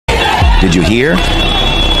Did you hear?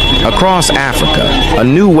 Across Africa, a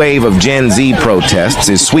new wave of Gen Z protests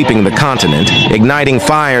is sweeping the continent, igniting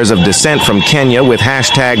fires of dissent from Kenya with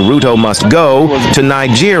hashtag Ruto must go, to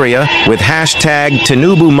Nigeria with hashtag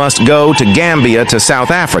Tinubu must go, to Gambia, to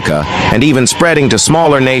South Africa, and even spreading to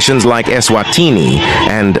smaller nations like Eswatini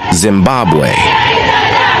and Zimbabwe.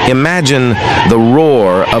 Imagine the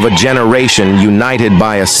roar of a generation united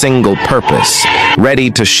by a single purpose, ready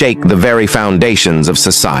to shake the very foundations of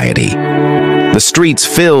society. The streets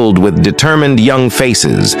filled with determined young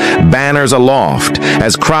faces, banners aloft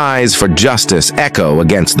as cries for justice echo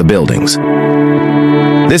against the buildings.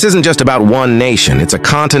 This isn't just about one nation, it's a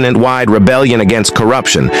continent-wide rebellion against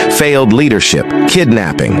corruption, failed leadership,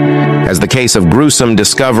 kidnapping, as the case of gruesome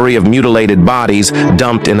discovery of mutilated bodies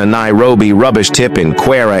dumped in a Nairobi rubbish tip in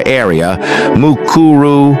Kwera area,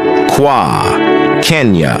 Mukuru, Kwa,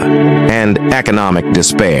 Kenya, and economic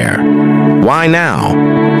despair. Why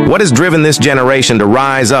now? What has driven this generation to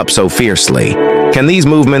rise up so fiercely? Can these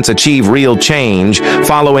movements achieve real change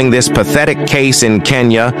following this pathetic case in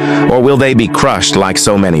Kenya, or will they be crushed like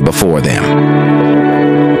so many before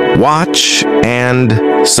them? Watch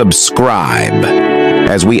and subscribe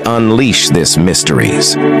as we unleash this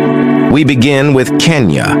mysteries. We begin with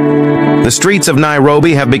Kenya. The streets of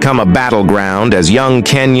Nairobi have become a battleground as young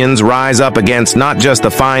Kenyans rise up against not just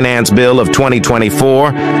the finance bill of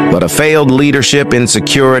 2024, but a failed leadership,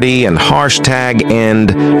 insecurity, and #end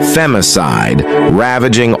femicide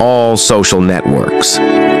ravaging all social networks.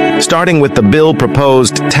 Starting with the bill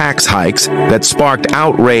proposed tax hikes that sparked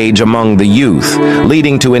outrage among the youth,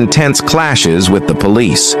 leading to intense clashes with the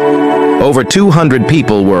police. Over 200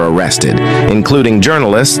 people were arrested, including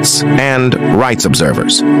journalists and rights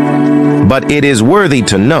observers. But it is worthy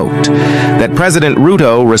to note that President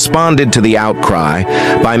Ruto responded to the outcry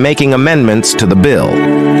by making amendments to the bill.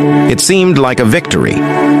 It seemed like a victory,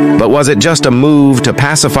 but was it just a move to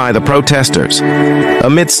pacify the protesters?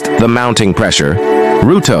 Amidst the mounting pressure,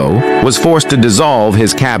 Ruto was forced to dissolve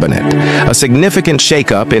his cabinet, a significant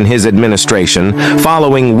shakeup in his administration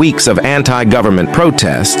following weeks of anti-government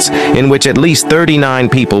protests in which at least 39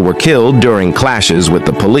 people were killed during clashes with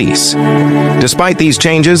the police. Despite these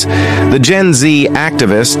changes, the Gen Z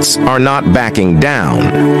activists are not backing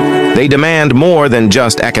down. They demand more than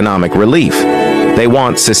just economic relief. They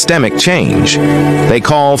want systemic change. They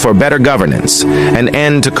call for better governance, an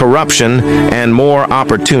end to corruption, and more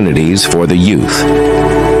opportunities for the youth.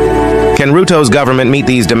 Can Ruto's government meet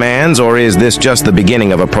these demands, or is this just the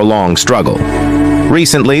beginning of a prolonged struggle?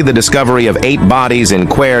 Recently, the discovery of 8 bodies in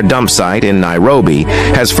Kwera dump site in Nairobi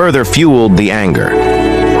has further fueled the anger.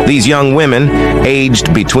 These young women,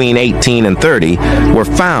 aged between 18 and 30, were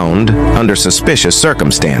found under suspicious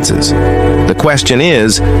circumstances. The question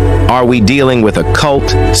is, are we dealing with a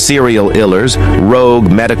cult, serial killers, rogue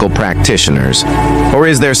medical practitioners, or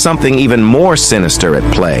is there something even more sinister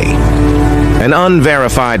at play? An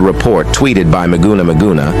unverified report tweeted by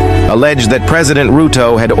Maguna alleged that President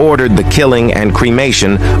Ruto had ordered the killing and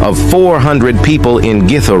cremation of 400 people in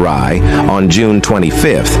Githurai on June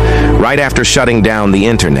 25th, right after shutting down the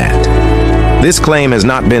internet. This claim has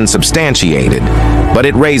not been substantiated, but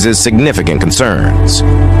it raises significant concerns.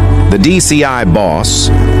 The DCI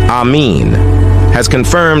boss, Amin, has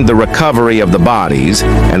confirmed the recovery of the bodies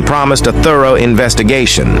and promised a thorough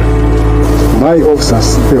investigation. My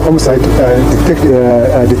officers, the homicide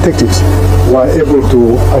detectives, were able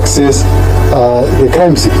to access the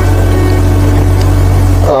crime scene.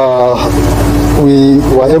 We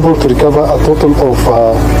were able to recover a total of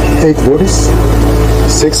 8 bodies,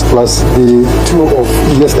 6 plus the 2 of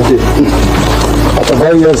yesterday, at a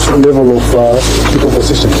various level of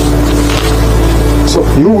decomposition. So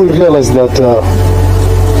you will realize that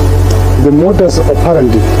the modus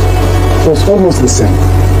operandi was almost the same.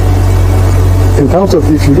 In terms of,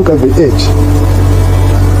 if you look at the age,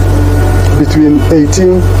 between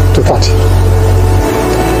 18 to 30.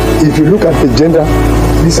 If you look at the gender,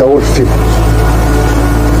 these are all female.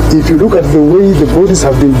 If you look at the way the bodies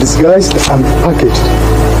have been disguised and packaged,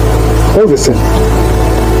 all the same.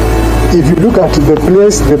 If you look at the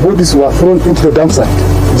place the bodies were thrown into the dump site,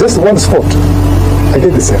 just one spot,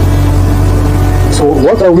 again the same. So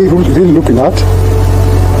what are we really looking at?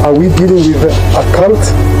 Are we dealing with a cult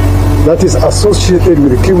that is associated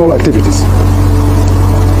with criminal activities?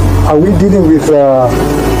 Are we dealing with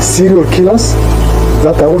serial killers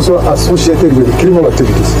that are also associated with criminal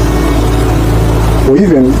activities? Or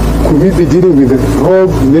even, could we be dealing with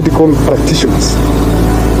rogue medical practitioners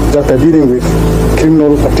that are dealing with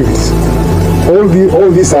criminal activities? All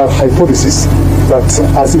these are hypotheses that,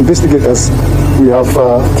 as investigators, we have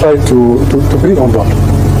tried to bring on board.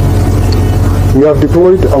 We have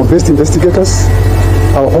deployed our best investigators,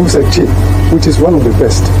 our homicide team, which is one of the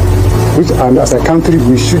best, and as a country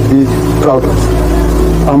we should be proud of.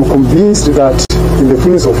 I'm convinced that in the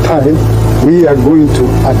fullness of time, we are going to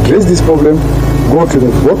address this problem, go to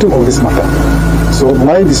the bottom of this matter. So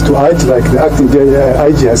mine is to act like the acting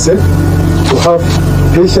IG has said, to have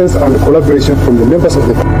patience and collaboration from the members of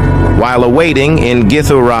the... While awaiting in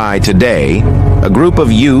Githurai today, a group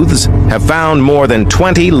of youths have found more than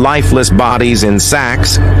 20 lifeless bodies in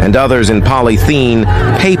sacks and others in polythene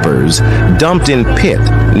papers dumped in pit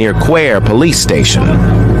near Quair police station.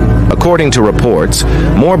 According to reports,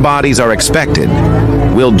 more bodies are expected.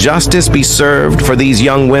 Will justice be served for these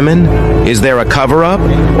young women? Is there a cover-up,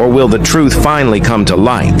 or will the truth finally come to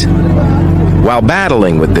light? While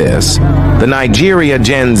battling with this, the Nigeria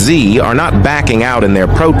Gen Z are not backing out in their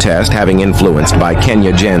protest, having influenced by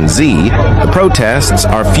Kenya Gen Z. The protests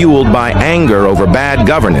are fueled by anger over bad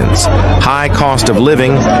governance, high cost of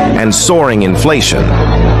living, and soaring inflation.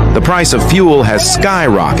 The price of fuel has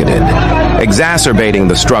skyrocketed, exacerbating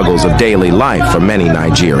the struggles of daily life for many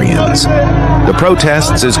Nigerians. The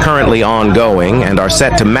protests is currently ongoing and are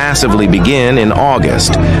set to massively begin in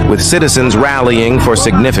August, with citizens rallying for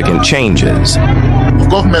significant changes.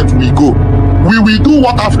 Government will go. We will do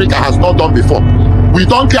what Africa has not done before. We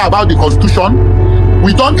don't care about the constitution.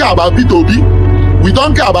 We don't care about P2B. We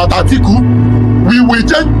don't care about Atiku. We will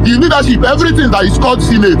change the leadership, everything that is called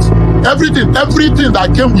Senate, everything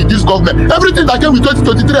that came with this government, everything that came with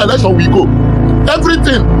 2023 election will go.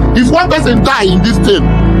 Everything. If one person die in this thing,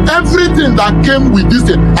 everything that came with this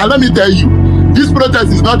thing, and let me tell you, this protest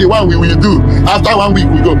is not the one we will do. After 1 week,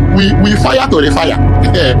 we go. We fire to the fire.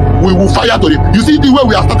 We will fire to the... You see the way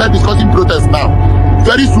we have started discussing protests now.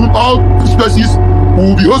 Very soon, all spaces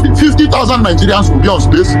will be hosting. 50,000 Nigerians will be on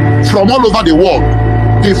space from all over the world.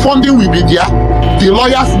 The funding will be there. The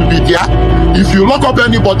lawyers will be there. If you lock up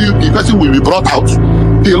anybody, the person will be brought out.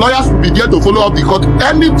 The lawyers will be there to follow up the court.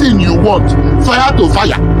 Anything you want, fire to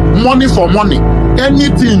fire, money for money.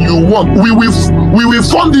 Anything you want, we will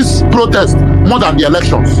fund this protest more than the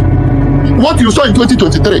elections. What you saw in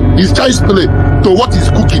 2023 is child's play to what is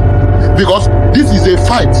cooking, because this is a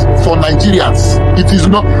fight for Nigerians. It is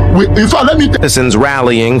not. In fact, let me. Citizens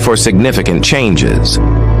rallying for significant changes.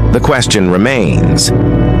 The question remains: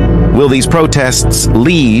 will these protests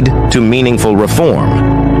lead to meaningful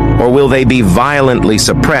reform, or will they be violently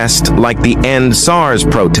suppressed like the End SARS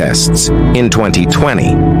protests in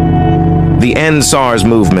 2020? The End SARS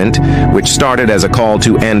movement, which started as a call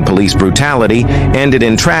to end police brutality, ended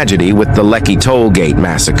in tragedy with the Lekki toll gate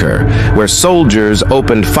massacre, where soldiers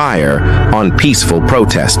opened fire on peaceful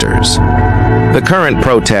protesters. The current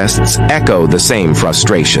protests echo the same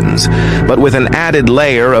frustrations, but with an added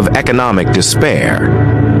layer of economic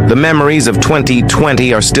despair. The memories of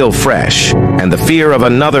 2020 are still fresh, and the fear of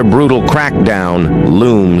another brutal crackdown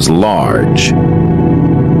looms large.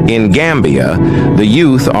 In Gambia, the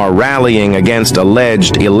youth are rallying against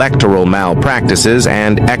alleged electoral malpractices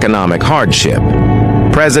and economic hardship.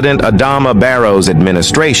 President Adama Barrow's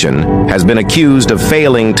administration has been accused of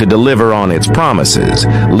failing to deliver on its promises,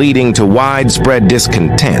 leading to widespread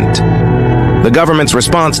discontent. The government's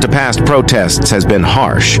response to past protests has been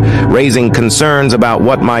harsh, raising concerns about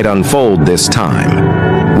what might unfold this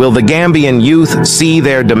time. Will the Gambian youth see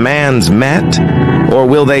their demands met, or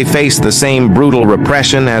will they face the same brutal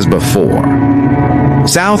repression as before?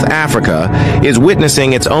 South Africa is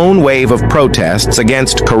witnessing its own wave of protests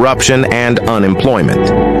against corruption and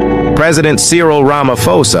unemployment. President Cyril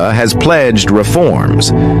Ramaphosa has pledged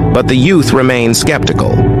reforms, but the youth remain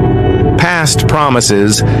skeptical. Past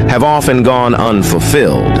promises have often gone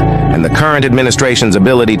unfulfilled, and the current administration's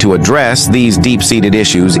ability to address these deep-seated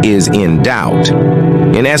issues is in doubt.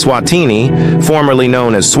 In Eswatini, formerly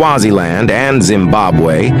known as Swaziland, and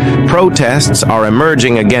Zimbabwe, protests are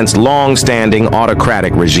emerging against long-standing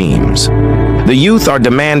autocratic regimes. The youth are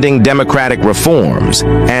demanding democratic reforms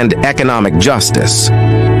and economic justice.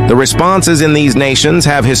 The responses in these nations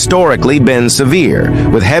have historically been severe,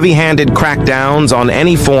 with heavy-handed crackdowns on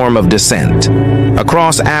any form of dissent.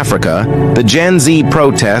 Across Africa, the Gen Z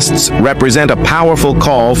protests represent a powerful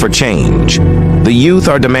call for change. The youth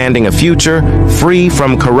are demanding a future free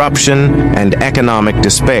from corruption and economic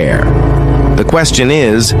despair. The question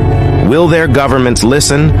is, will their governments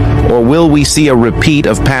listen, or will we see a repeat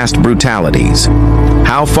of past brutalities?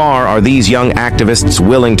 How far are these young activists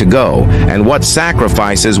willing to go, and what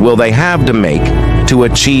sacrifices will they have to make to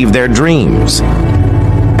achieve their dreams?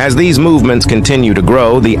 As these movements continue to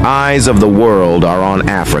grow, the eyes of the world are on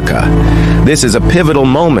Africa. This is a pivotal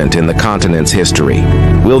moment in the continent's history.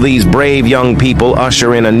 Will these brave young people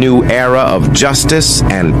usher in a new era of justice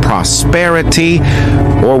and prosperity,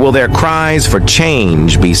 or will their cries for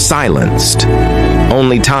change be silenced?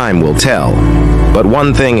 Only time will tell. But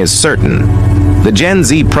one thing is certain. The Gen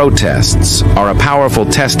Z protests are a powerful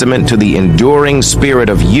testament to the enduring spirit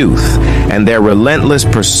of youth and their relentless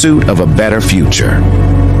pursuit of a better future.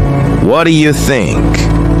 What do you think?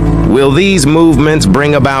 Will these movements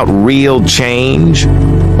bring about real change?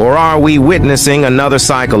 Or are we witnessing another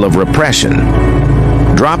cycle of repression?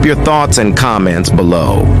 Drop your thoughts and comments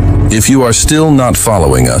below. If you are still not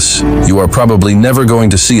following us, you are probably never going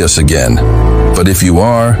to see us again. But if you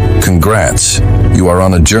are, congrats. You are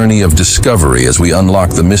on a journey of discovery as we unlock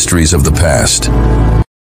the mysteries of the past.